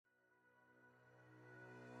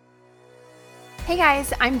Hey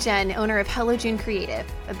guys, I'm Jen, owner of Hello June Creative,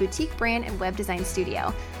 a boutique brand and web design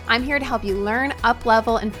studio. I'm here to help you learn,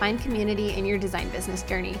 up-level, and find community in your design business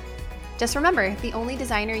journey. Just remember, the only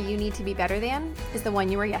designer you need to be better than is the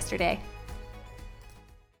one you were yesterday.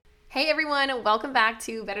 Hey everyone, welcome back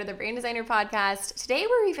to Better the Brand Designer podcast. Today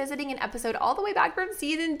we're revisiting an episode all the way back from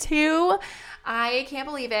season 2. I can't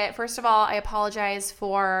believe it. First of all, I apologize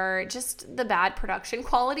for just the bad production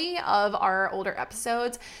quality of our older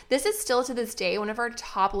episodes. This is still to this day one of our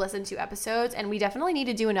top listened to episodes, and we definitely need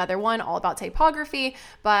to do another one all about typography,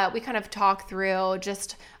 but we kind of talk through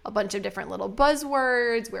just a bunch of different little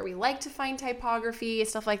buzzwords, where we like to find typography,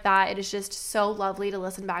 stuff like that. It is just so lovely to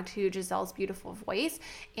listen back to Giselle's beautiful voice,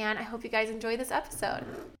 and I hope you guys enjoy this episode.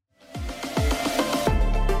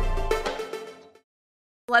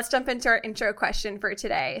 Let's jump into our intro question for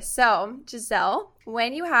today. So, Giselle,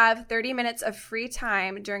 when you have 30 minutes of free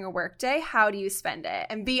time during a workday, how do you spend it?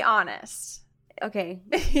 And be honest. Okay.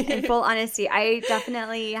 In full honesty, I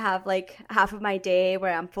definitely have like half of my day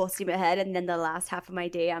where I'm full steam ahead, and then the last half of my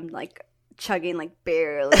day I'm like chugging like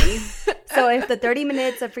barely. So if the 30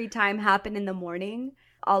 minutes of free time happen in the morning,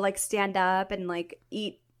 I'll like stand up and like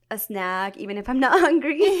eat a snack even if I'm not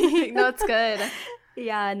hungry. No, it's good.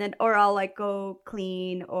 Yeah, and then or I'll like go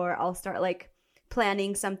clean, or I'll start like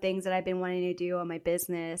planning some things that I've been wanting to do on my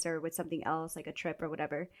business or with something else, like a trip or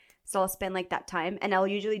whatever. So I'll spend like that time, and I'll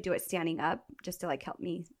usually do it standing up just to like help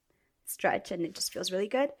me stretch, and it just feels really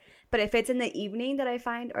good. But if it's in the evening that I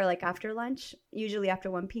find, or like after lunch, usually after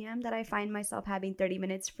 1 p.m. that I find myself having 30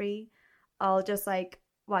 minutes free, I'll just like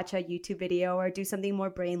watch a YouTube video or do something more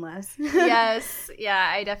brainless. Yes.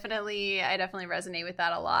 Yeah, I definitely resonate with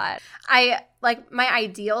that a lot. I like my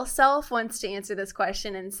ideal self wants to answer this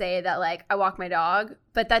question and say that like I walk my dog,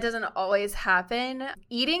 but that doesn't always happen.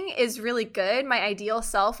 Eating is really good. My ideal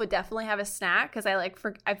self would definitely have a snack because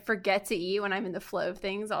I forget to eat when I'm in the flow of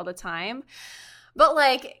things all the time. But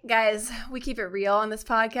like, guys, we keep it real on this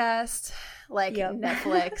podcast. Like, yep.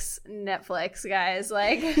 Netflix, guys.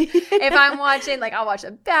 Like, if I'm watching, like, I'll watch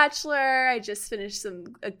The Bachelor. I just finished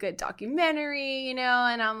a good documentary, and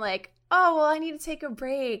I'm like, oh, well, I need to take a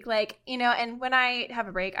break. Like, and when I have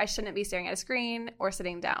a break, I shouldn't be staring at a screen or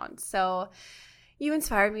sitting down. So you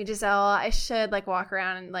inspired me, Giselle. I should, like, walk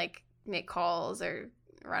around and, like, make calls or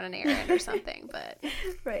run an errand or something, but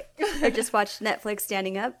right. Or just watch Netflix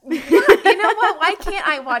standing up. You know what? Why can't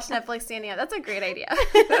I watch Netflix standing up? That's a great idea.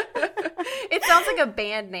 It sounds like a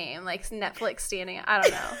band name, like Netflix standing up. I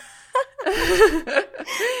don't know.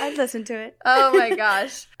 I'd listen to it. Oh my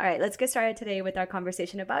gosh. All right, let's get started today with our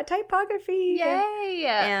conversation about typography. Yay.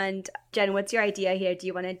 And Jen, what's your idea here? Do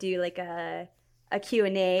you want to do like a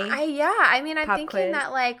Q&A? I'm thinking quiz.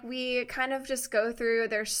 that like we kind of just go through,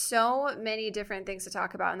 there's so many different things to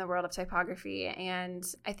talk about in the world of typography, and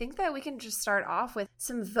I think that we can just start off with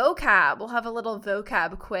some vocab. We'll have a little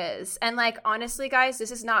vocab quiz, and like honestly guys,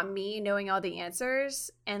 this is not me knowing all the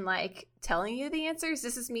answers and like telling you the answers.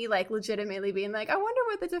 This is me like legitimately being like, I wonder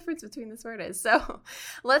what the difference between this word is. So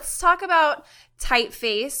let's talk about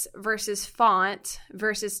typeface versus font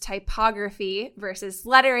versus typography versus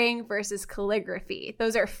lettering versus calligraphy.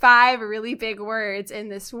 Those are 5 really big words in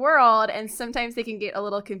this world, and sometimes they can get a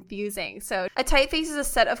little confusing. So a typeface is a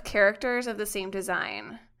set of characters of the same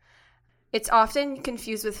design. It's often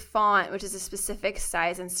confused with font, which is a specific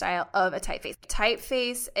size and style of a typeface.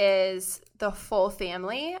 Typeface is the full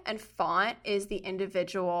family, and font is the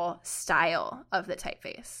individual style of the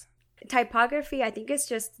typeface. Typography, I think, is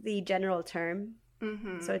just the general term.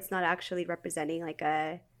 Mm-hmm. So it's not actually representing like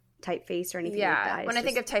a typeface or anything like that. When I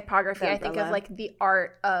think of typography, I think of like the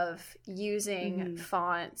art of using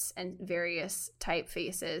fonts and various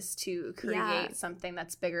typefaces to create something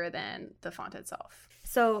that's bigger than the font itself.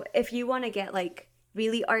 So if you want to get like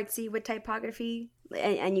really artsy with typography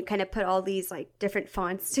and you kind of put all these like different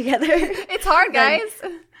fonts together. It's hard, guys.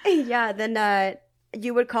 Then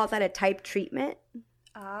you would call that a type treatment.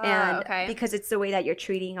 Okay. Because it's the way that you're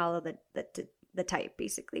treating all of the type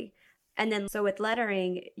basically. And then so with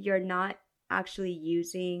lettering, you're not actually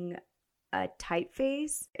using a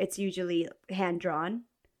typeface. It's usually hand-drawn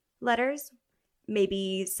letters.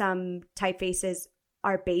 Maybe some typefaces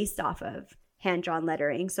are based off of hand-drawn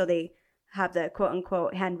lettering, so they have the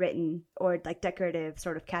quote-unquote handwritten or like decorative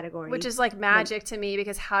sort of category. Which is like magic to me,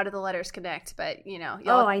 because how do the letters connect? But,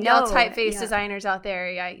 y'all typeface designers out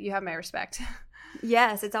there, you have my respect.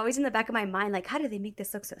 Yes, it's always in the back of my mind, like, how do they make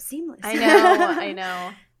this look so seamless? I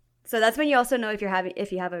know. So that's when you also know if you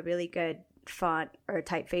have a really good font or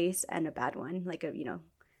typeface and a bad one. Like,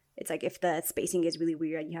 it's like if the spacing is really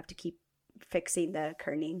weird and you have to keep fixing the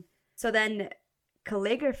kerning. So then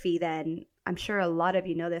calligraphy then I'm sure a lot of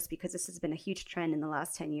you know this because this has been a huge trend in the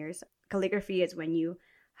last 10 years. Calligraphy is when you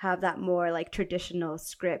have that more like traditional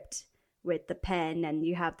script with the pen, and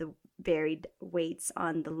you have the varied weights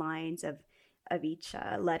on the lines of each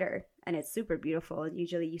letter, and it's super beautiful.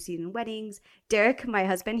 Usually you see it in weddings. Derek, my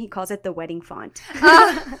husband, he calls it the wedding font.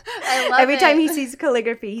 I love Every it. time he sees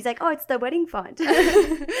calligraphy, he's like, oh, it's the wedding font.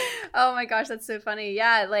 Oh my gosh, that's so funny.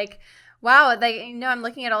 Yeah, like, wow, like, I'm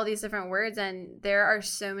looking at all these different words, and there are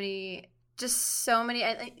so many,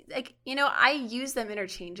 like, I use them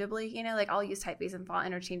interchangeably, like I'll use typeface and font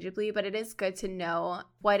interchangeably, but it is good to know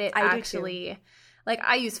what it actually, like,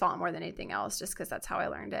 I use font more than anything else just because that's how I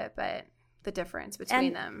learned it, but the difference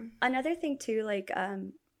between them. Another thing too, like,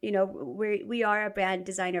 we are a brand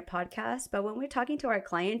designer podcast, but when we're talking to our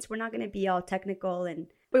clients, we're not going to be all technical, and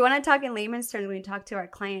we want to talk in layman's terms when we talk to our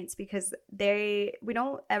clients, because we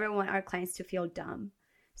don't ever want our clients to feel dumb.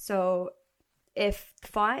 So if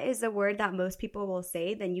font is a word that most people will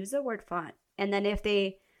say, then use the word font. And then if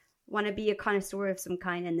they want to be a connoisseur of some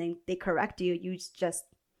kind and then they correct you, you just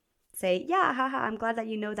say, yeah, haha, I'm glad that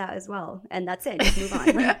you know that as well. And that's it. Just move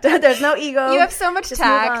on. There's no ego. You have so much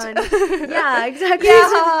tact. Yeah, exactly.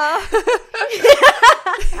 Yeah.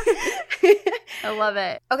 I love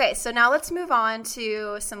it. Okay, so now let's move on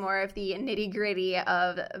to some more of the nitty-gritty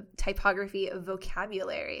of typography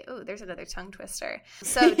vocabulary. Oh, there's another tongue twister.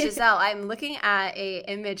 So, Giselle, I'm looking at an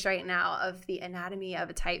image right now of the anatomy of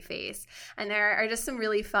a typeface, and there are just some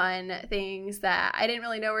really fun things that I didn't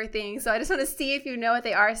really know were things, so I just want to see if you know what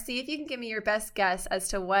they are. See if you can give me your best guess as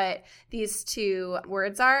to what these two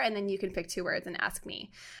words are, and then you can pick two words and ask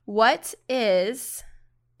me. What is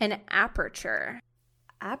an aperture?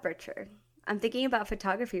 Aperture. I'm thinking about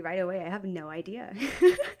photography right away. I have no idea.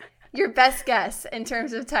 Your best guess in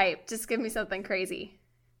terms of type. Just give me something crazy.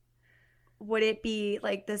 Would it be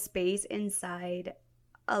like the space inside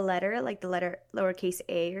a letter, like the letter lowercase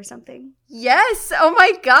a or something? Yes. Oh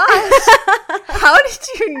my gosh. How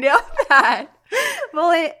did you know that?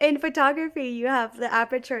 Well, in photography, you have the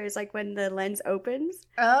aperture is like when the lens opens.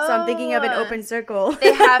 Oh. So I'm thinking of an open circle.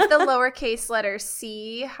 They have the lowercase letter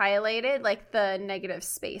C highlighted, like the negative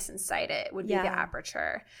space inside it would be the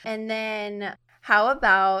aperture. And then how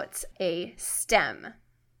about a stem?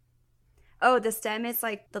 Oh, the stem is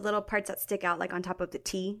like the little parts that stick out like on top of the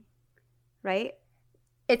T, right?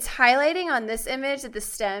 It's highlighting on this image that the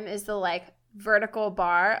stem is the like vertical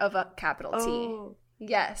bar of a capital T.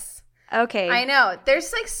 Yes. Okay. I know.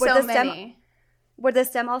 There's like so many. Would the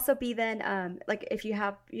stem also be then like if you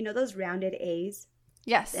have, those rounded A's?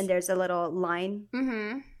 Yes. And there's a little line.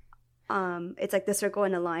 Mm-hmm. It's like the circle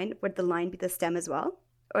and a line. Would the line be the stem as well?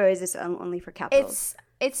 Or is this only for capitals?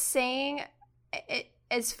 It's saying,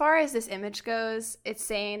 as far as this image goes, it's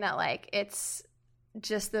saying that like it's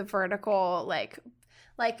just the vertical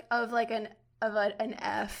of an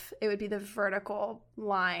F, it would be the vertical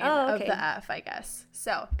line of the F, I guess.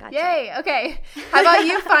 So, gotcha. Yay. Okay. How about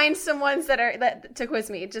you find some ones that to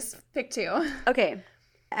quiz me? Just pick two. Okay.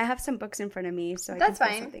 I have some books in front of me, so that's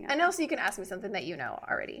fine. And also you can ask me something that you know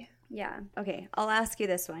already. Yeah. Okay. I'll ask you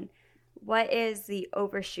this one. What is the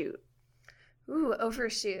overshoot? Ooh,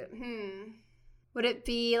 overshoot. Would it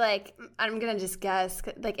be like, I'm going to just guess,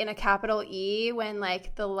 like in a capital E when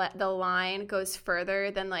like the line goes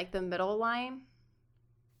further than like the middle line?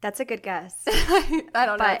 That's a good guess. I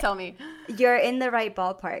don't know. Tell me. You're in the right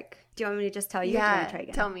ballpark. Do you want me to just tell you? Yeah, or do you want to try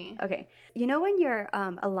again? Tell me. Okay. You know when you're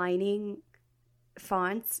aligning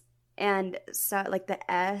fonts and so like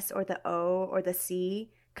the S or the O or the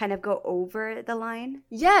C kind of go over the line?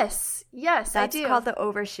 Yes, I do. That's called the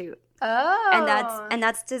overshoot. Oh. And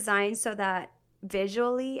that's designed so that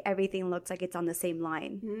visually everything looks like it's on the same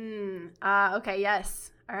line. Okay,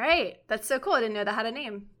 yes. All right. That's so cool. I didn't know that had a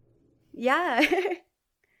name. Yeah.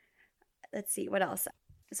 Let's see, what else?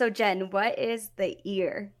 So Jen, what is the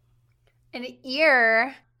ear? An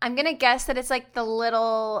ear, I'm going to guess that it's like the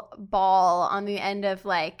little ball on the end of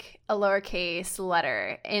like a lowercase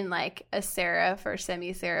letter in like a serif or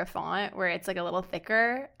semi-serif font where it's like a little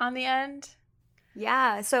thicker on the end.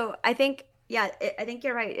 Yeah. So I think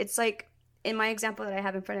you're right. It's like in my example that I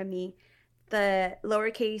have in front of me, the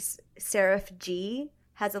lowercase serif G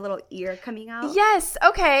has a little ear coming out. Yes.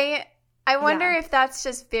 Okay. I wonder if that's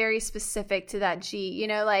just very specific to that G.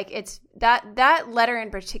 Like it's that letter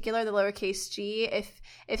in particular, the lowercase G.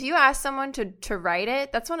 If you ask someone to write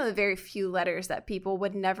it, that's one of the very few letters that people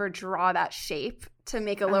would never draw that shape to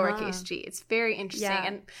make a lowercase G. It's very interesting.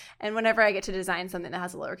 Yeah. And whenever I get to design something that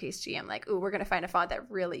has a lowercase G, I'm like, ooh, we're going to find a font that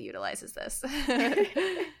really utilizes this.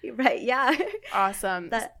 Right. Yeah.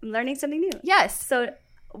 Awesome. I'm learning something new. Yes. So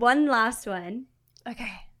one last one.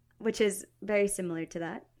 Okay. Which is very similar to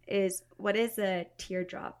that. is, what is a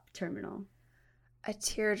teardrop terminal? A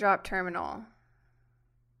teardrop terminal.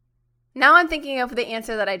 Now I'm thinking of the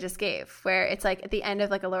answer that I just gave, where it's like at the end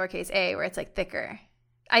of like a lowercase a, where it's like thicker.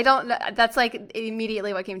 I don't know. That's like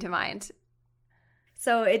immediately what came to mind.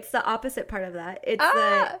 So it's the opposite part of that.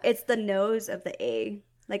 It's the nose of the A,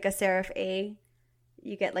 like a serif A.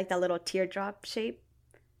 You get like that little teardrop shape.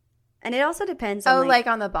 And it also depends on like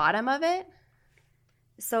on the bottom of it?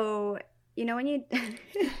 So, you know when you...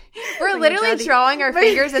 We're literally drawing our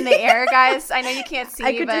fingers in the air, guys. I know you can't see,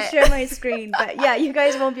 I could just share my screen, but yeah, you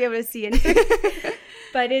guys won't be able to see it.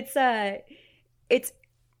 But it's...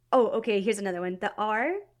 Oh, okay, here's another one. The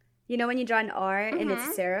R, you know when you draw an R and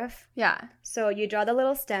it's serif? Yeah. So you draw the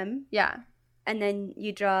little stem. Yeah. And then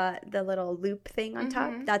you draw the little loop thing on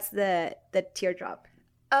top. That's the teardrop.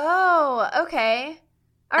 Oh, okay.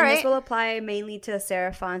 All right. This will apply mainly to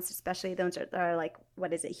serif fonts, especially those that are like,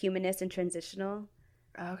 what is it, humanist and transitional.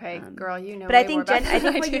 Okay, girl, you know. But I think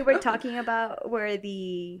what you were talking about were are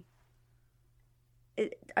they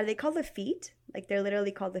called the feet? Like they're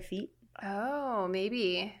literally called the feet. Oh,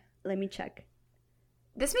 maybe. Let me check.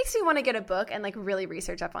 This makes me want to get a book and like really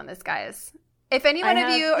research up on this, guys. If any one of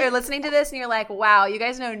you are listening to this and you're like, wow, you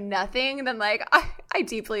guys know nothing, then like I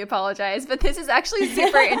deeply apologize. But this is actually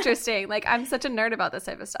super interesting. Like I'm such a nerd about this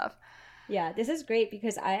type of stuff. Yeah, this is great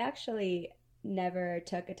because I actually never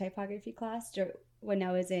took a typography class. When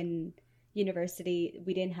I was in university,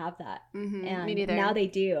 we didn't have that. And me neither. Now they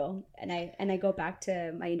do. And I go back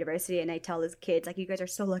to my university and I tell those kids, like, you guys are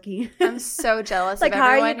so lucky. I'm so jealous like, of how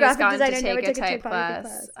are everyone you graphic who's gone designer, to never take took a type typography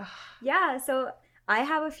class. Yeah, so I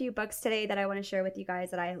have a few books today that I want to share with you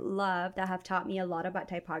guys that I love, that have taught me a lot about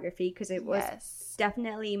typography, because it was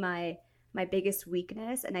definitely my biggest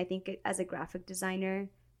weakness. And I think as a graphic designer,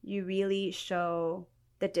 you really show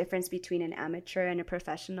the difference between an amateur and a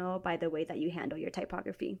professional by the way that you handle your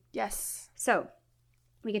typography. Yes. So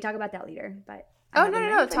we can talk about that later. But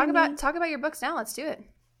no. Talk about your books now. Let's do it.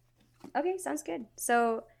 Okay, sounds good.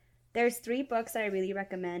 So there's 3 books that I really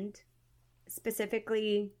recommend,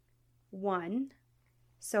 specifically one.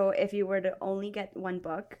 So if you were to only get one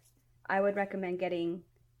book, I would recommend getting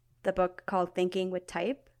the book called Thinking with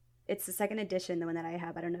Type. It's the 2nd edition, the one that I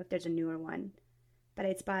have. I don't know if there's a newer one, but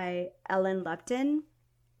it's by Ellen Lupton.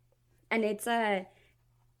 And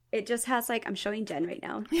it just has like, I'm showing Jen right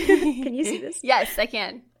now. Can you see this? Yes, I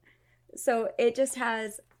can. So it just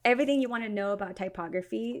has everything you want to know about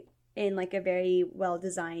typography in like a very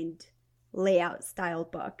well-designed layout style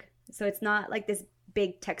book. So it's not like this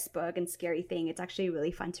big textbook and scary thing. It's actually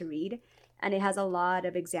really fun to read. And it has a lot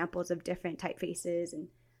of examples of different typefaces and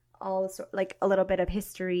also like a little bit of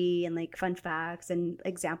history and like fun facts and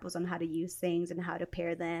examples on how to use things and how to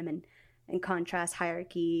pair them and contrast,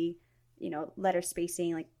 hierarchy, you know, letter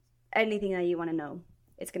spacing, like anything that you want to know.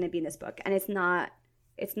 It's going to be in this book. And it's not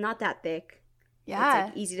that thick. Yeah. It's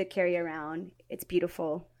like easy to carry around. It's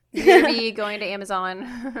beautiful. You're going to be going to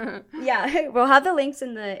Amazon. Yeah, we'll have the links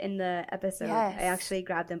in the episode. Yes. I actually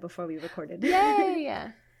grabbed them before we recorded. Yay!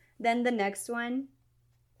 Yeah. Then the next one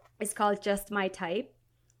is called Just My Type.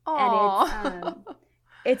 Aww. And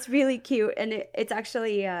it's really cute. And it's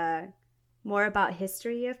actually more about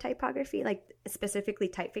history of typography, like specifically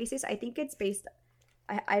typefaces. I think it's based...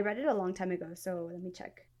 I read it a long time ago, so let me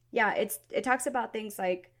check. Yeah, it talks about things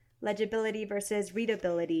like legibility versus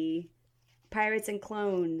readability, pirates and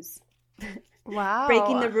clones. Wow.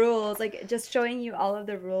 Breaking the rules, like just showing you all of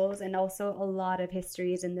the rules, and also a lot of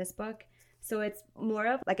histories in this book. So it's more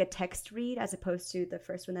of like a text read as opposed to the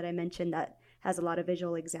first one that I mentioned that has a lot of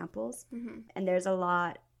visual examples. And there's a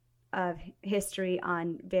lot of history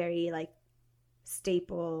on very like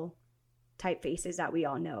staple typefaces that we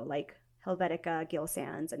all know, like Helvetica, Gill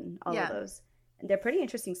Sans, and all of those. And they're pretty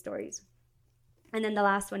interesting stories. And then the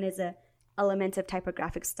last one is a Elements of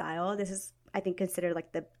Typographic Style. This is, I think, considered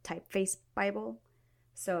like the typeface Bible.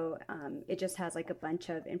 So it just has like a bunch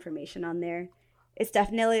of information on there. It's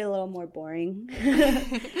definitely a little more boring,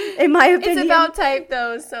 in my opinion. It's about type,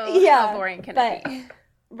 though, so how boring can it be?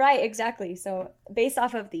 Right, exactly. So based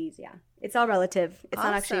off of these, it's all relative. It's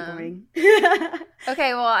not actually boring.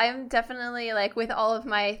 Okay, well, I'm definitely, like, with all of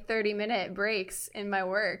my 30-minute breaks in my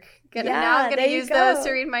work, I'm going to use those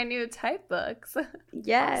to read my new type books.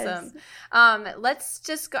 Yes. Awesome. Let's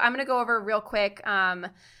just go. I'm going to go over real quick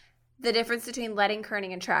the difference between letting,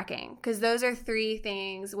 kerning, and tracking, because those are three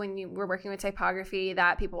things when we're working with typography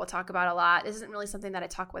that people will talk about a lot. This isn't really something that I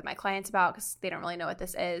talk with my clients about because they don't really know what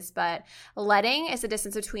this is, but letting is the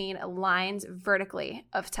distance between lines vertically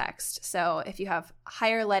of text. So if you have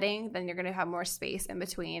higher letting, then you're going to have more space in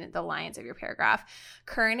between the lines of your paragraph.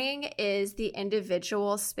 Kerning is the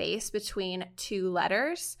individual space between two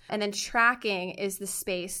letters, and then tracking is the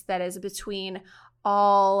space that is between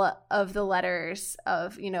all of the letters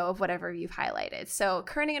of, of whatever you've highlighted. So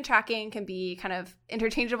kerning and tracking can be kind of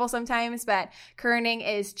interchangeable sometimes, but kerning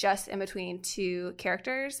is just in between two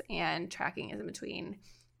characters and tracking is in between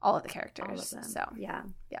all of the characters. All of them. So yeah.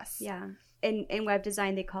 Yes. Yeah. In web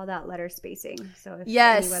design, they call that letter spacing. So if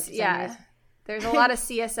yes. any web designers- Yeah. There's a lot of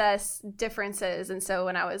CSS differences. And so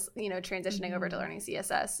when I was, transitioning over to learning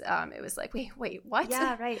CSS, it was like, wait, what?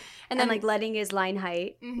 Yeah, right. And then like letting is line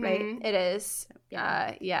height, right? It is.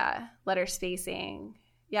 Yeah. Letter spacing.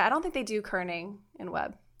 Yeah, I don't think they do kerning in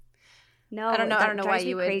web. No, I don't know why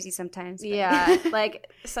you would. Crazy sometimes. But. Yeah,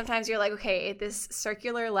 like sometimes you're like, okay, this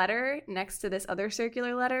circular letter next to this other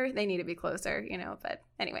circular letter, they need to be closer, But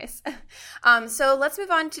anyways, so let's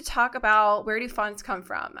move on to talk about where do fonts come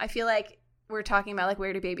from. I feel like we're talking about like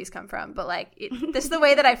where do babies come from, but like this is the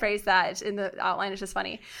way that I phrase that in the outline. It's just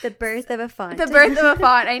funny. The birth of a font. The birth of a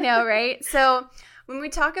font. I know, right? So when we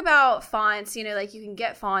talk about fonts, like you can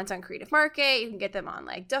get fonts on Creative Market, you can get them on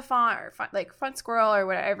like DaFont or like Font Squirrel or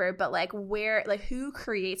whatever, but like who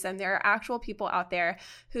creates them? There are actual people out there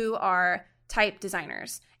who are type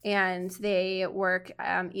designers, and they work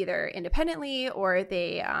either independently or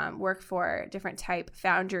they work for different type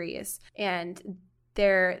foundries, and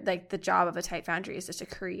they're like the job of a type foundry is just to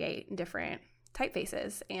create different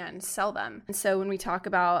typefaces and sell them. And so when we talk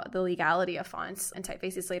about the legality of fonts and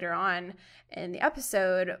typefaces later on in the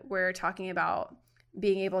episode, we're talking about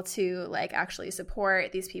being able to like actually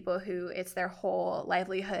support these people who it's their whole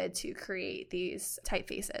livelihood to create these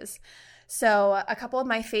typefaces. So a couple of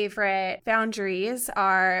my favorite foundries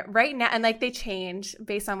are right now, and like they change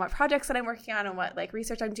based on what projects that I'm working on and what like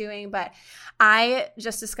research I'm doing, but I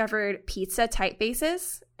just discovered pizza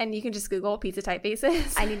typefaces, and you can just Google pizza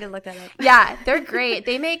typefaces. I need to look that up. Yeah, they're great.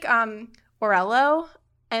 They make Orello,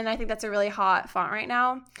 and I think that's a really hot font right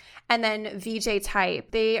now. And then VJ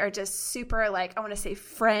Type, they are just super like, I want to say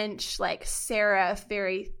French, like serif,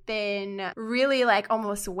 very thin, really like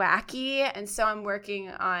almost wacky. And so I'm working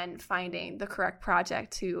on finding the correct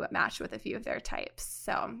project to match with a few of their types.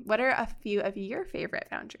 So what are a few of your favorite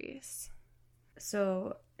foundries?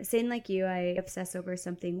 So same like you, I obsess over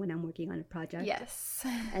something when I'm working on a project. Yes.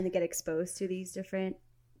 And I get exposed to these different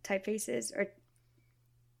typefaces or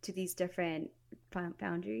to these different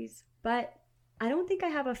foundries. But I don't think I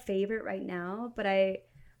have a favorite right now, but I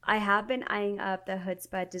have been eyeing up the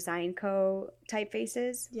Chutzpah Design Co.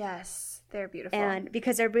 typefaces. Yes, they're beautiful. And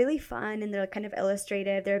because they're really fun and they're kind of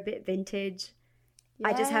illustrative, they're a bit vintage. Yeah.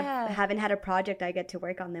 I just haven't had a project I get to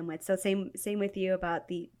work on them with. So same with you about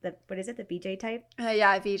the what is it, the VJ type?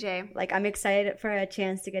 Yeah, VJ. Like I'm excited for a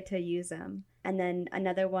chance to get to use them. And then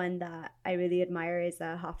another one that I really admire is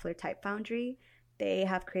the Hoffler Type Foundry. They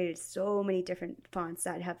have created so many different fonts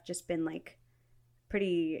that have just been like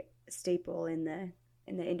pretty staple in the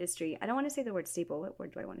industry. I don't want to say the word staple. What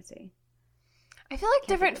word do I want to say? I feel like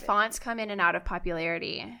different fonts come in and out of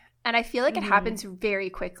popularity, and I feel like it happens very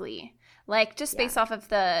quickly. Like just based off of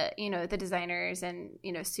the, the designers and,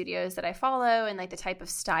 studios that I follow and like the type of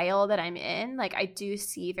style that I'm in, like I do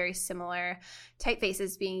see very similar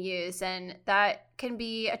typefaces being used. And that can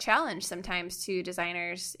be a challenge sometimes to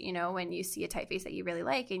designers, when you see a typeface that you really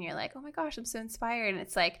like and you're like, oh my gosh, I'm so inspired. And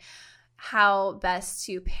it's like, how best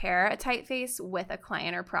to pair a typeface with a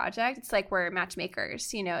client or project. It's like we're matchmakers,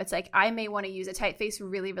 it's like I may want to use a typeface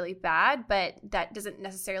really, really bad, but that doesn't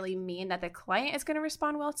necessarily mean that the client is going to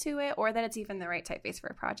respond well to it or that it's even the right typeface for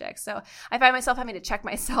a project. So I find myself having to check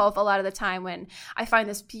myself a lot of the time when I find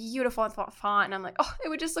this beautiful font and I'm like, oh, it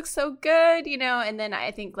would just look so good, and then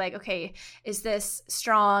I think like, okay, is this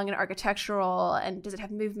strong and architectural and does it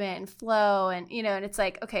have movement and flow and, and it's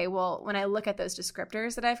like, okay, well, when I look at those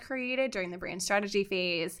descriptors that I've created during the brand strategy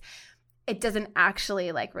phase, it doesn't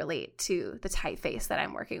actually like relate to the typeface that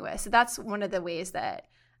I'm working with. So that's one of the ways that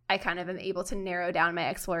I kind of am able to narrow down my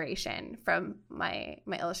exploration from my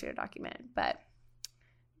Illustrator document. But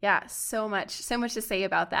yeah, so much to say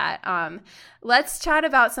about that. Let's chat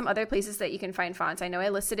about some other places that you can find fonts. I know I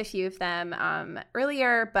listed a few of them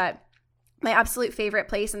earlier, but my absolute favorite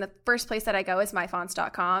place and the first place that I go is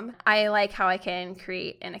myfonts.com. I like how I can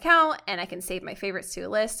create an account and I can save my favorites to a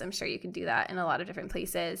list. I'm sure you can do that in a lot of different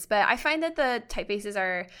places. But I find that the typefaces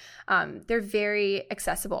are, they're very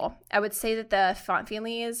accessible. I would say that the font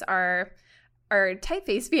families are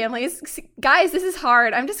typeface families. Guys, this is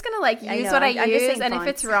hard. I'm just going to use what I use. And fonts. If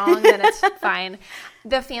it's wrong, then it's fine.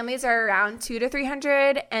 The families are around $200 to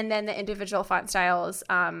 $300. And then the individual font styles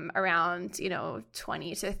around,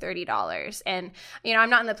 $20 to $30. And, I'm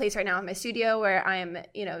not in the place right now in my studio where I'm,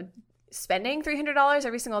 spending $300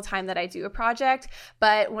 every single time that I do a project.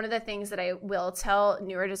 But one of the things that I will tell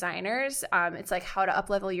newer designers, it's like how to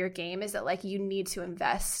up-level your game is that you need to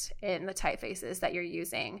invest in the typefaces that you're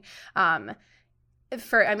using.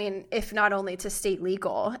 If not only to stay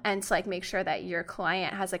legal and to make sure that your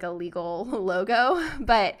client has a legal logo,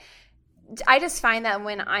 but I just find that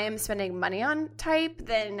when I am spending money on type,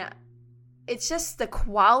 then it's just the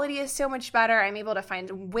quality is so much better. I'm able to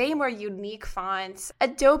find way more unique fonts.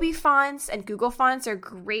 Adobe fonts and Google fonts are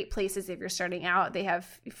great places if you're starting out. They're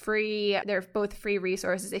both free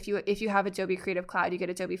resources. If you have Adobe Creative Cloud, you get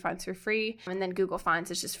Adobe fonts for free. And then Google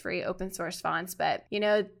fonts is just free open source fonts. But,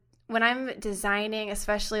 when I'm designing,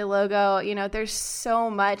 especially a logo, there's so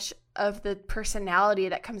much of the personality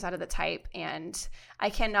that comes out of the type. And I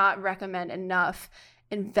cannot recommend enough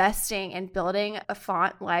investing and building a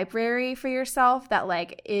font library for yourself that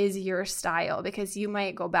is your style, because you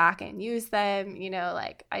might go back and use them,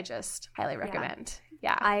 I just highly recommend.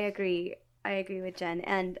 Yeah. I agree with Jen.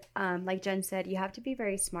 And like Jen said, you have to be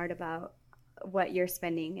very smart about what you're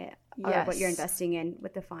spending or what you're investing in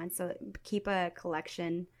with the fonts. So keep a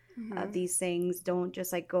collection of these things. Don't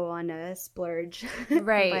just go on a splurge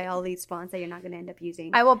right. buy all these fonts that you're not going to end up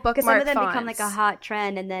using. I will bookmark because some of them fonts. Become a hot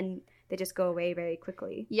trend and then they just go away very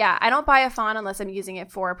quickly. Yeah, I don't buy a font unless I'm using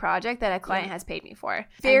it for a project that a client has paid me for.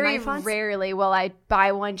 Very rarely will I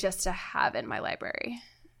buy one just to have in my library.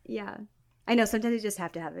 Yeah. I know, sometimes you just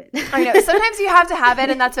have to have it. I know, sometimes you have to have it,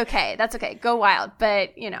 and that's okay. That's okay. Go wild,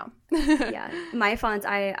 but Yeah, my fonts,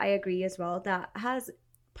 I agree as well. That has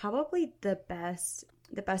probably the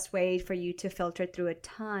best way for you to filter through a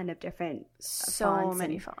ton of different so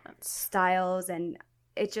many fonts, styles, and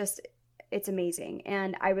it's amazing.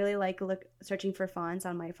 And I really like searching for fonts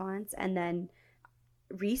on my fonts. And then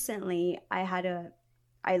recently I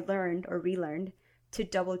learned or relearned to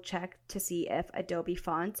double check to see if Adobe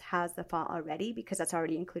Fonts has the font already, because that's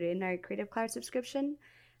already included in our Creative Cloud subscription.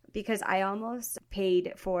 Because I almost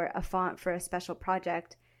paid for a font for a special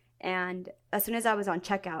project, and as soon as I was on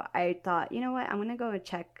checkout, I thought, you know what, I'm going to go and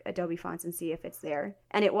check Adobe Fonts and see if it's there.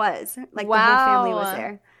 And it was. The whole family was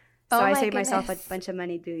there. So I saved myself a bunch of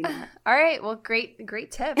money doing that. All right. Well, great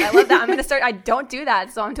tip. I love that. I'm going to start. I don't do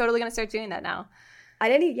that, so I'm totally going to start doing that now. I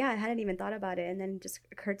hadn't even thought about it, and then it just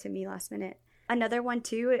occurred to me last minute. Another one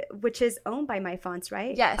too, which is owned by My Fonts,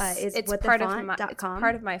 right? Yes, is it's part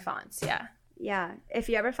of My Fonts. Yeah. Yeah. If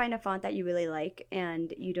you ever find a font that you really like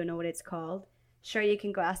and you don't know what it's called, sure, you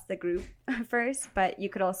can go ask the group first, but you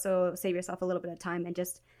could also save yourself a little bit of time and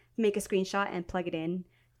just make a screenshot and plug it in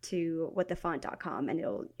to whatthefont.com, and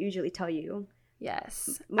it'll usually tell you.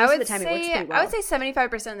 Yes. Most of the time it works pretty well. I would say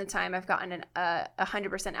 75% of the time I've gotten a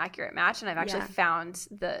 100% accurate match, and I've actually found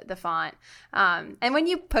the font. And when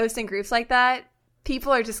you post in groups like that,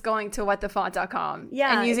 people are just going to whatthefont.com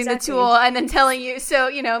and using the tool and then telling you. So,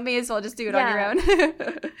 may as well just do it on your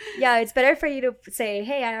own. Yeah, it's better for you to say,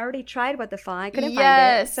 hey, I already tried What the Font. I couldn't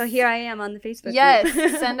find it. So here I am on the Facebook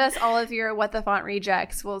group. Send us all of your What the Font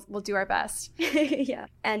rejects. We'll do our best. Yeah.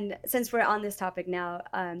 And since we're on this topic now,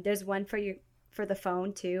 there's one for the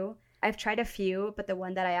phone too. I've tried a few, but the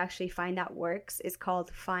one that I actually find that works is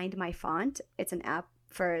called Find My Font. It's an app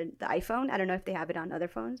for the iPhone. I don't know if they have it on other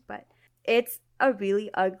phones, but it's a really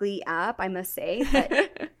ugly app, I must say.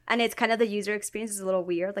 And it's kind of, the user experience is a little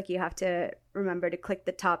weird. You have to remember to click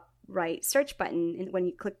the top right search button,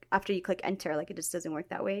 and after you click enter, it just doesn't work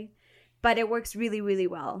that way. But it works really, really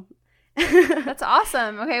well. That's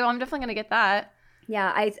awesome. Okay, well, I'm definitely going to get that.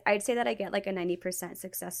 Yeah, I'd say that I get a 90%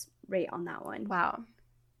 success rate on that one. Wow.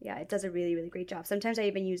 Yeah, it does a really, really great job. Sometimes I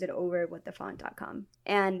even use it over whatthefont.com.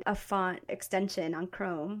 And a font extension on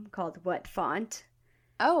Chrome called What Font.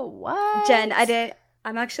 Oh, what? Jen,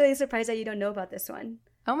 I'm actually surprised that you don't know about this one.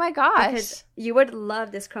 Oh my gosh. Because you would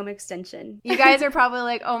love this Chrome extension. You guys are probably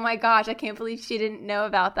like, oh my gosh, I can't believe she didn't know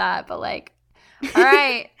about that. But all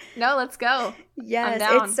right, no, let's go. Yes,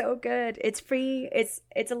 it's so good. It's free. It's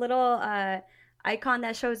a little icon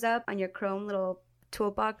that shows up on your Chrome little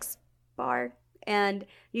toolbox bar. And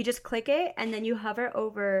you just click it, and then you hover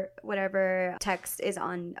over whatever text is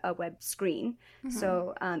on a web screen. Mm-hmm.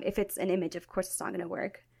 So if it's an image, of course, it's not going to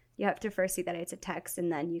work. you have to first see that it's a text,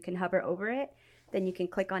 and then you can hover over it. Then you can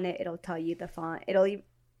click on it. It'll tell you the font.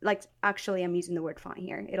 Actually, I'm using the word font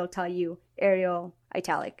here. It'll tell you Arial,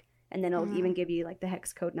 italic, and then it'll even give you like the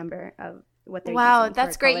hex code number of what they're using. Wow,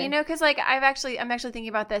 that's great. Color. You know, because like I'm actually thinking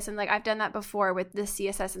about this, and like I've done that before with the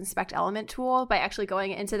CSS Inspect Element tool by actually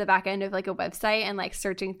going into the back end of like a website and like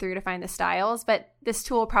searching through to find the styles. But this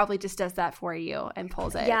tool probably just does that for you and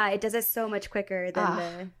pulls it. Yeah, it does it so much quicker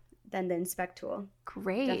than the inspect tool.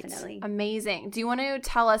 Great. Definitely. Amazing. Do you want to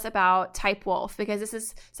tell us about Typewolf? Because this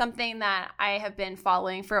is something that I have been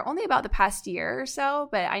following for only about the past year or so,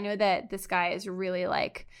 but I know that this guy is really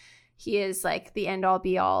like, he is like the end all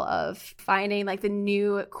be all of finding like the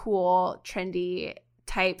new cool trendy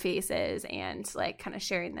typefaces and like kind of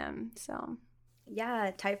sharing them. So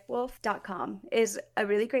yeah, typewolf.com is a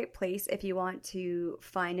really great place if you want to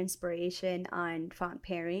find inspiration on font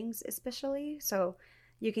pairings, especially. So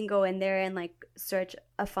you can go in there and like search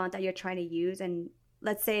a font that you're trying to use. And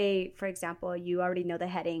let's say, for example, you already know the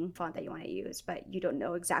heading font that you want to use, but you don't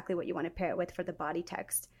know exactly what you want to pair it with for the body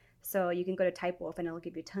text. So you can go to Typewolf and it'll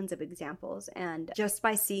give you tons of examples. And just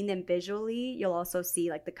by seeing them visually, you'll also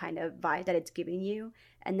see like the kind of vibe that it's giving you.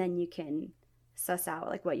 And then you can suss out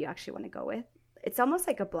like what you actually want to go with. It's almost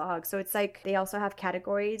like a blog. So it's like they also have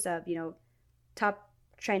categories of, you know, top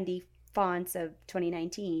trendy fonts of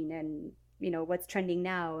 2019 and, you know, what's trending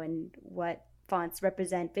now and what fonts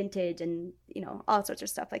represent vintage and, you know, all sorts of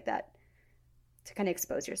stuff like that to kind of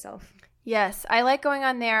expose yourself. Yes, I like going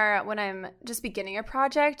on there when I'm just beginning a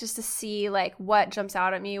project just to see like what jumps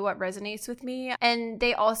out at me, what resonates with me. And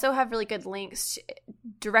they also have really good links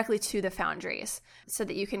directly to the foundries so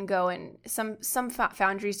that you can go and some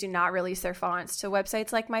foundries do not release their fonts to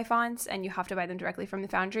websites like My Fonts, and you have to buy them directly from the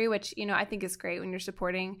foundry, which, you know, I think is great when you're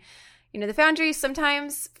supporting, you know, the foundries.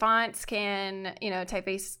 Sometimes fonts can, you know,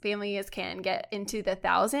 typeface families can get into the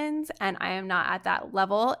thousands, and I am not at that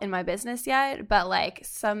level in my business yet. But like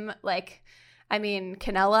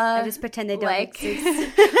Canella. I just pretend they don't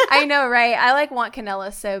exist. I know, right? I like want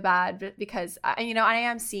Canella so bad because I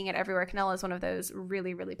am seeing it everywhere. Canella is one of those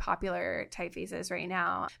really, really popular typefaces right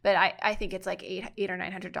now. But I think it's like $800 or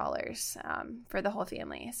 $900 for the whole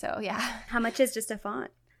family. So yeah. How much is just a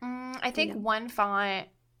font? I think one font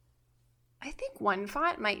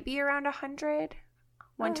might be around 100,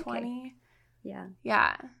 120. Okay. Yeah.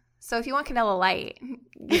 Yeah. So if you want Canella Light,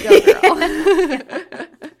 you go, girl.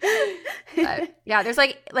 But yeah, there's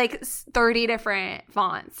like 30 different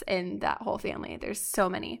fonts in that whole family. There's so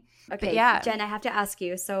many. Okay, but yeah. Jen, I have to ask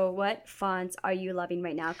you. So what fonts are you loving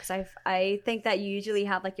right now? Because I think that you usually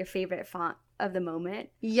have like your favorite font of the moment.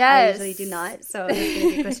 Yes. I usually do not. So this is going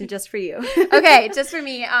to be a question just for you. Okay, just for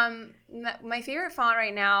me. My favorite font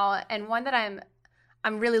right now, and one that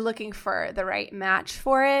I'm really looking for the right match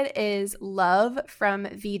for it, is Love from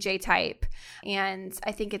VJ Type. And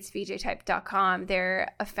I think it's vjtype.com.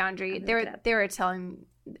 They're a foundry. They were telling,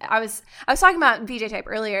 I was talking about VJ Type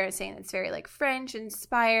earlier, saying it's very like French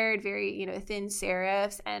inspired, very, you know, thin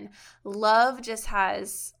serifs, and Love just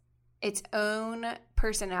has its own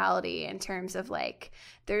personality in terms of like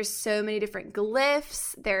there's so many different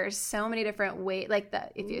glyphs, there's so many different ways, like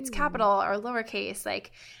if it's capital or lowercase,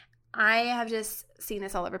 like I have just seen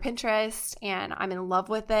this all over Pinterest and I'm in love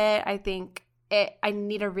with it. I think I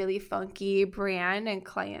need a really funky brand and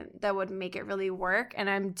client that would make it really work. And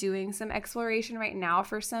I'm doing some exploration right now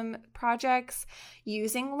for some projects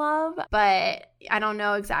using Love, but I don't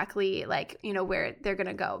know exactly like, you know, where they're going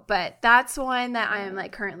to go. But that's one that I am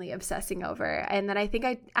like currently obsessing over. And then I think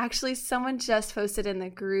someone just posted in the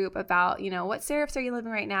group about, you know, what serifs are you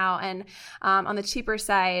living right now? And on the cheaper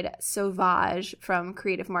side, Sauvage from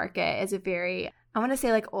Creative Market is a very, I want to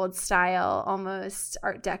say like old style, almost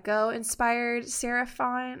Art Deco inspired serif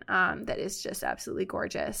font that is just absolutely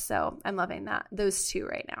gorgeous. So I'm loving those two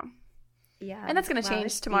right now. Yeah. And that's going to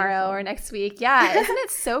change tomorrow or next week. Yeah. Isn't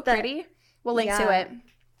it so pretty? We'll link to it.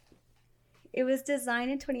 It was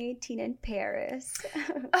designed in 2018 in Paris.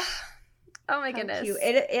 Oh my goodness. Cute.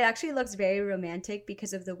 It actually looks very romantic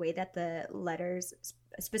because of the way that the letters,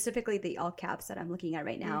 specifically the all caps that I'm looking at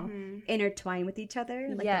right now, intertwine with each other,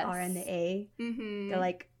 like the R and the A. They're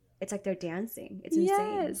like, it's like they're dancing. It's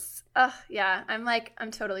insane. Yes. Oh yeah.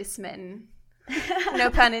 I'm totally smitten. No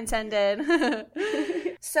pun intended.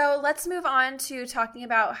 So let's move on to talking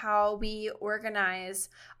about how we organize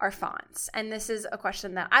our fonts. And this is a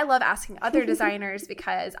question that I love asking other designers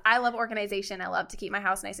because I love organization. I love to keep my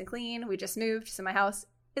house nice and clean. We just moved, so my house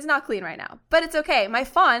is not clean right now, but it's okay. My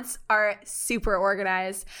fonts are super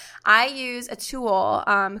organized. I use a tool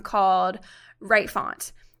called Write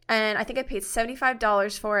Font. And I think I paid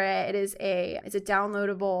 $75 for it. It's a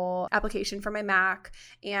downloadable application for my Mac.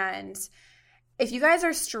 And if you guys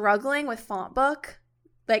are struggling with FontBook,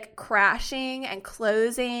 like crashing and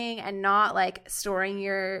closing and not like storing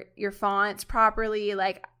your fonts properly,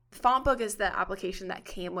 like FontBook is the application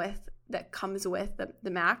that comes with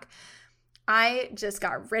the Mac. I just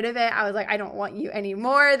got rid of it. I was like, I don't want you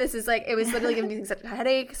anymore. This is like, it was literally giving me such a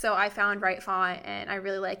headache. So I found Right Font and I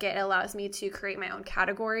really like it. It allows me to create my own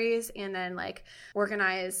categories and then like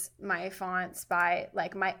organize my fonts by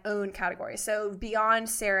like my own categories. So beyond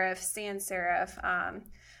serif, sans serif,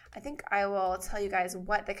 I think I will tell you guys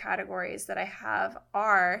what the categories that I have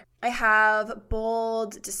are. I have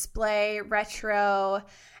bold, display, retro,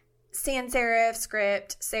 sans serif,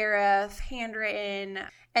 script, serif, handwritten.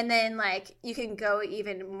 And then like you can go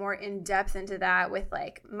even more in depth into that with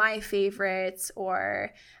like my favorites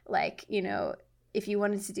or like, you know, if you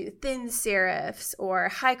wanted to do thin serifs or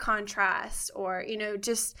high contrast or, you know,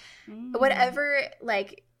 just whatever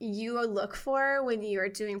like you look for when you're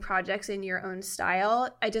doing projects in your own style.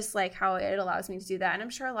 I just like how it allows me to do that. And I'm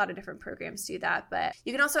sure a lot of different programs do that, but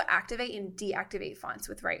you can also activate and deactivate fonts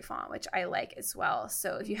with Right Font, which I like as well.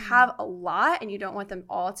 So if you have a lot and you don't want them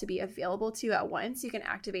all to be available to you at once, you can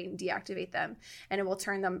activate and deactivate them and it will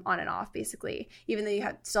turn them on and off basically, even though you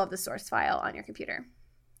still have the source file on your computer.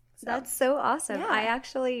 So. That's so awesome. Yeah. I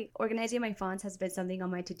actually, organizing my fonts has been something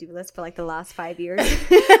on my to-do list for like the last 5 years.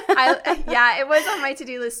 Yeah, it was on my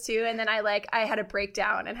to-do list too. And then I had a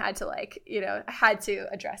breakdown and had to like, you know, I had to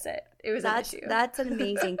address it. It was an issue. That's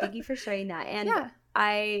amazing. Thank you for sharing that. And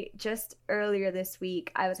I just earlier this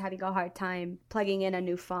week, I was having a hard time plugging in a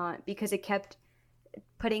new font because it kept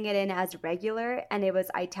putting it in as regular and it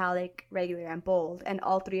was italic, regular, and bold. And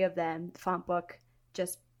all three of them, FontBook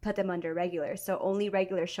just put them under regular, so only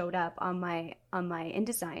regular showed up on my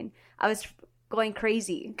InDesign. I was going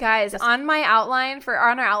crazy, guys. On our outline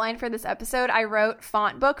for this episode, I wrote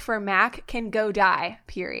FontBook for Mac can go die,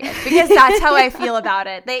 period, because that's how I feel about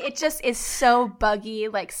it. It just is so buggy.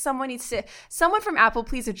 Like someone from Apple,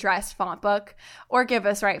 please address FontBook or give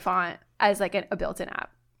us Right Font as like a built-in app.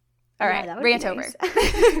 All right, rant over.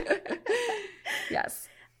 Yes.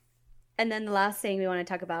 And then the last thing we want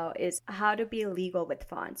to talk about is how to be legal with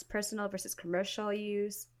fonts, personal versus commercial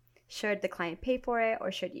use. Should the client pay for it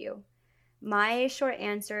or should you? My short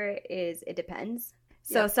answer is it depends.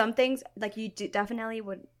 So some things like you definitely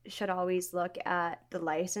should always look at the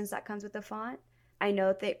license that comes with the font. I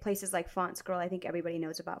know that places like FontScroll, I think everybody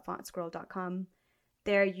knows about fontscroll.com.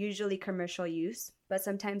 They're usually commercial use, but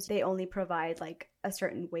sometimes they only provide like a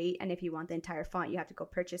certain weight. And if you want the entire font, you have to go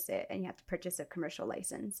purchase it and you have to purchase a commercial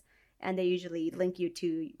license. And they usually link you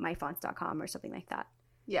to myfonts.com or something like that.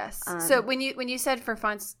 Yes. So when you said for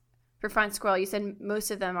FontScroll, you said most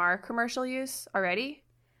of them are commercial use already?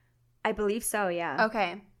 I believe so, yeah.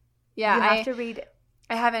 Okay. Yeah. You have to read.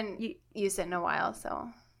 I haven't used it in a while, so.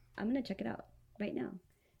 I'm going to check it out right now.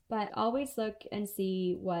 But always look and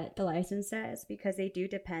see what the license says because they do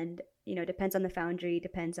depend, depends on the foundry,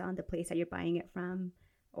 depends on the place that you're buying it from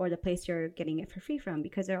or the place you're getting it for free from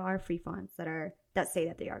because there are free fonts that say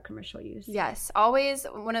that they are commercial use. Yes. Always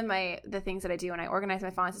one of the things that I do when I organize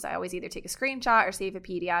my fonts is I always either take a screenshot or save a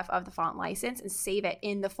PDF of the font license and save it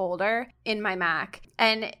in the folder in my Mac.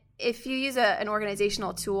 And if you use an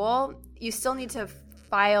organizational tool, you still need to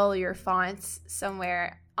file your fonts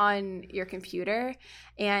somewhere on your computer,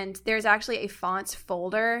 and there's actually a fonts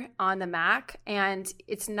folder on the Mac, and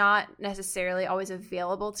it's not necessarily always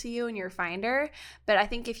available to you in your Finder, but I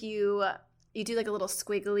think if you do like a little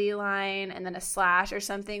squiggly line and then a slash or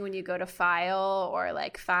something when you go to file or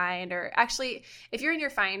like find, or actually if you're in your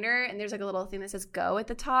Finder and there's like a little thing that says go at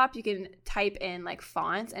the top, you can type in like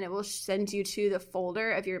fonts and it will send you to the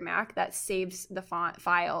folder of your Mac that saves the font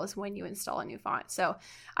files when you install a new font. So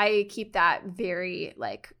I keep that very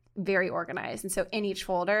organized. And so in each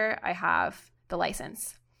folder I have the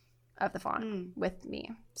license of the font with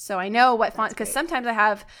me. So I know what font, because sometimes I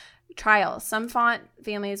have trials. Some font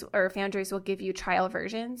families or foundries will give you trial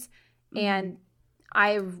versions, and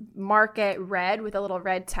I mark it red with a little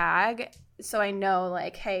red tag so I know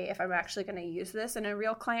like, hey, if I'm actually going to use this in a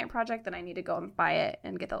real client project, then I need to go and buy it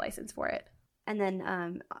and get the license for it. And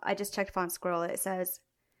then I just checked FontScroll. It says,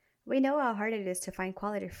 we know how hard it is to find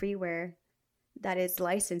quality freeware that is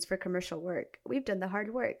licensed for commercial work. We've done the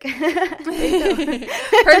hard work.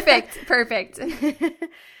 Perfect.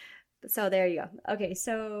 So there you go. Okay,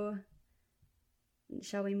 so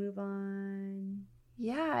shall we move on?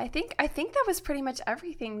 Yeah, I think that was pretty much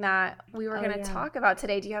everything that we were going to talk about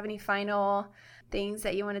today. Do you have any final things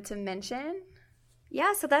that you wanted to mention?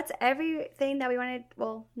 Yeah, so that's everything that we wanted.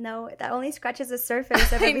 Well, no, that only scratches the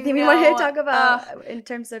surface of everything we wanted to talk about in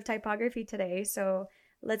terms of typography today. So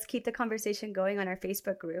let's keep the conversation going on our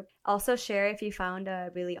Facebook group. Also share if you found a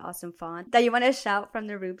really awesome font that you want to shout from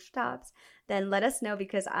the rooftops. Then let us know,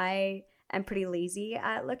 because I am pretty lazy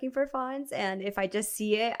at looking for fonts. And if I just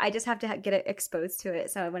see it, I just have to get it exposed to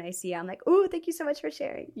it. So when I see it, I'm like, ooh, thank you so much for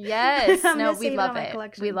sharing. Yes. No, we love it.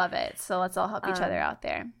 We love it. So let's all help each other out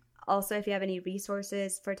there. Also, if you have any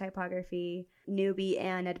resources for typography, newbie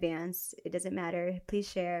and advanced, it doesn't matter. Please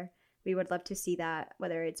share. We would love to see that,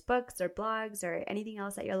 whether it's books or blogs or anything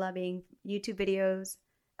else that you're loving, YouTube videos,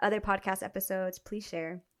 other podcast episodes, please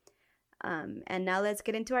share. And now let's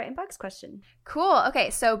get into our inbox question. Cool.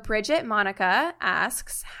 Okay, so Bridget Monica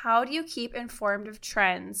asks, how do you keep informed of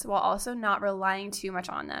trends while also not relying too much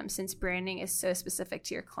on them, since branding is so specific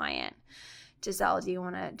to your client? Giselle, do you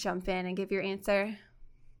want to jump in and give your answer?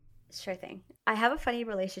 Sure thing. I have a funny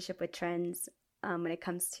relationship with trends when it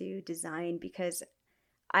comes to design, because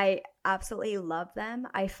I absolutely love them.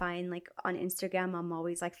 I find like on Instagram, I'm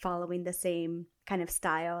always like following the same kind of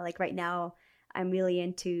style. Like right now, I'm really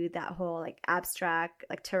into that whole like abstract,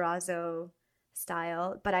 like terrazzo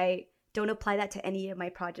style, but I don't apply that to any of my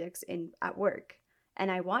projects at work. And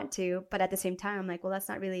I want to, but at the same time, I'm like, well, that's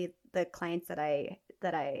not really the clients that I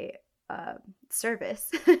service.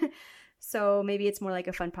 So maybe it's more like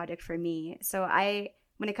a fun project for me. So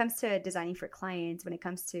when it comes to designing for clients, when it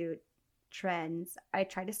comes to trends, I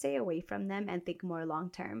try to stay away from them and think more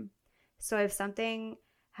long term. So if something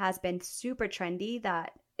has been super trendy,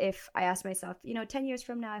 that if I ask myself, 10 years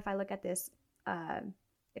from now, if I look at this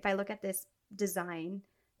design,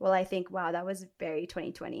 will I think, wow, that was very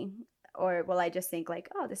 2020? Or will I just think like,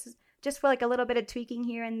 oh, this is just for like a little bit of tweaking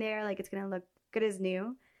here and there, like it's going to look good as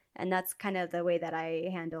new? And that's kind of the way that I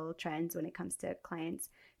handle trends when it comes to clients.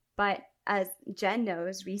 But as Jen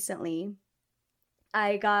knows, recently,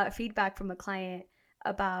 I got feedback from a client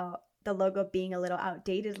about the logo being a little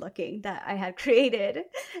outdated looking that I had created.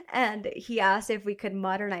 And he asked if we could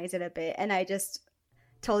modernize it a bit. And I just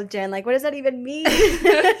told Jen, like, what does that even mean?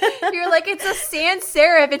 You're like, it's a sans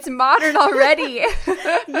serif. It's modern already.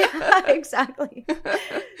 Yeah, exactly.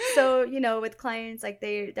 So, with clients, like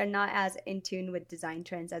they're not as in tune with design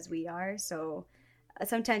trends as we are. So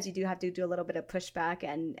sometimes you do have to do a little bit of pushback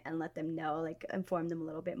and let them know, like inform them a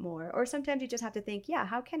little bit more. Or sometimes you just have to think, yeah,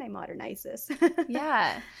 how can I modernize this?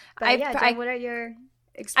 Yeah. But Jen, what are your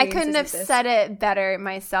I couldn't have said it better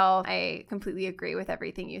myself. I completely agree with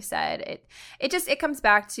everything you said. It comes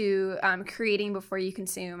back to creating before you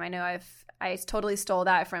consume. I know I totally stole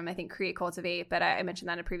that from, I think, Create Cultivate, but I mentioned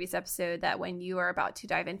that in a previous episode, that when you are about to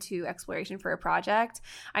dive into exploration for a project,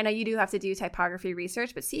 I know you do have to do typography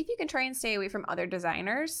research, but see if you can try and stay away from other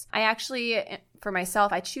designers. I actually, for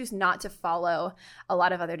myself, I choose not to follow a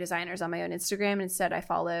lot of other designers on my own Instagram. Instead, I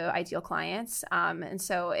follow ideal clients. And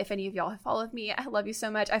so if any of y'all have followed me, I love you so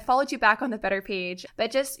much. I followed you back on the Better page, but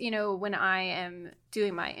just, when I am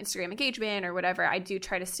doing my Instagram engagement or whatever, I do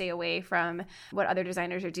try to stay away from what other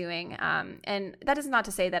designers are doing. And that is not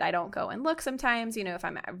to say that I don't go and look sometimes, if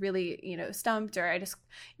I'm really, stumped, or I just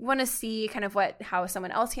want to see kind of how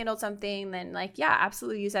someone else handled something, then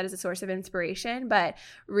absolutely use that as a source of inspiration, but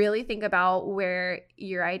really think about where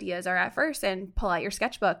your ideas are at first and pull out your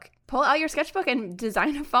sketchbook and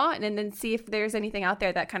design a font, and then see if there's anything out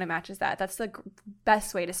there that kind of matches that. That's the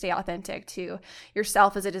best way to stay authentic to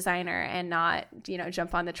yourself as a designer and not,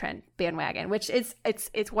 jump on the trend bandwagon, which is,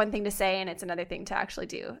 it's one thing to say and it's another thing to actually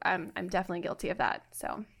do. I'm definitely guilty of that.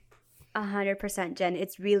 So 100%, Jen.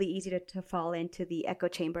 It's really easy to fall into the echo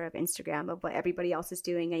chamber of Instagram of what everybody else is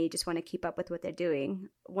doing, and you just want to keep up with what they're doing.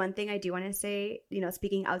 One thing I do want to say,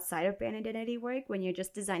 speaking outside of brand identity work, when you're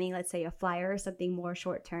just designing, let's say, a flyer or something more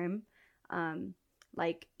short term,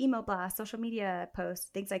 like email blasts, social media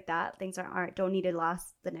posts, things like that, things that don't need to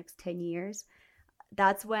last the next 10 years.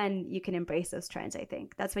 That's when you can embrace those trends, I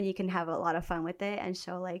think. That's when you can have a lot of fun with it and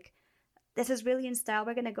show like, this is really in style.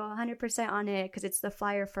 We're going to go 100% on it because it's the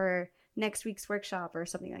flyer for next week's workshop or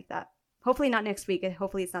something like that. Hopefully not next week.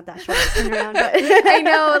 Hopefully it's not that short around. But I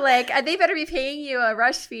know, they better be paying you a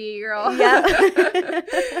rush fee, girl. Yeah.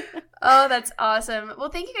 Oh, that's awesome. Well,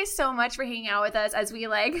 thank you guys so much for hanging out with us as we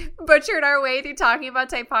butchered our way through talking about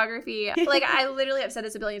typography. I literally have said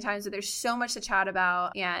this a billion times, but there's so much to chat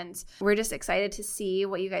about, and we're just excited to see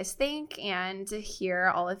what you guys think and to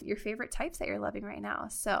hear all of your favorite types that you're loving right now.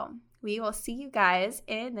 So we will see you guys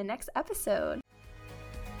in the next episode.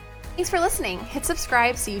 Thanks for listening. Hit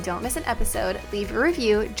subscribe so you don't miss an episode, leave a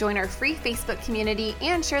review, join our free Facebook community,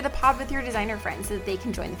 and share the pod with your designer friends so that they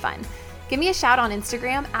can join the fun. Give me a shout on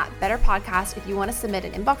Instagram at Better Podcast if you want to submit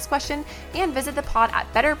an inbox question, and visit the pod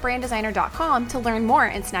at betterbranddesigner.com to learn more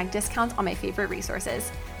and snag discounts on my favorite resources.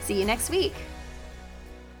 See you next week.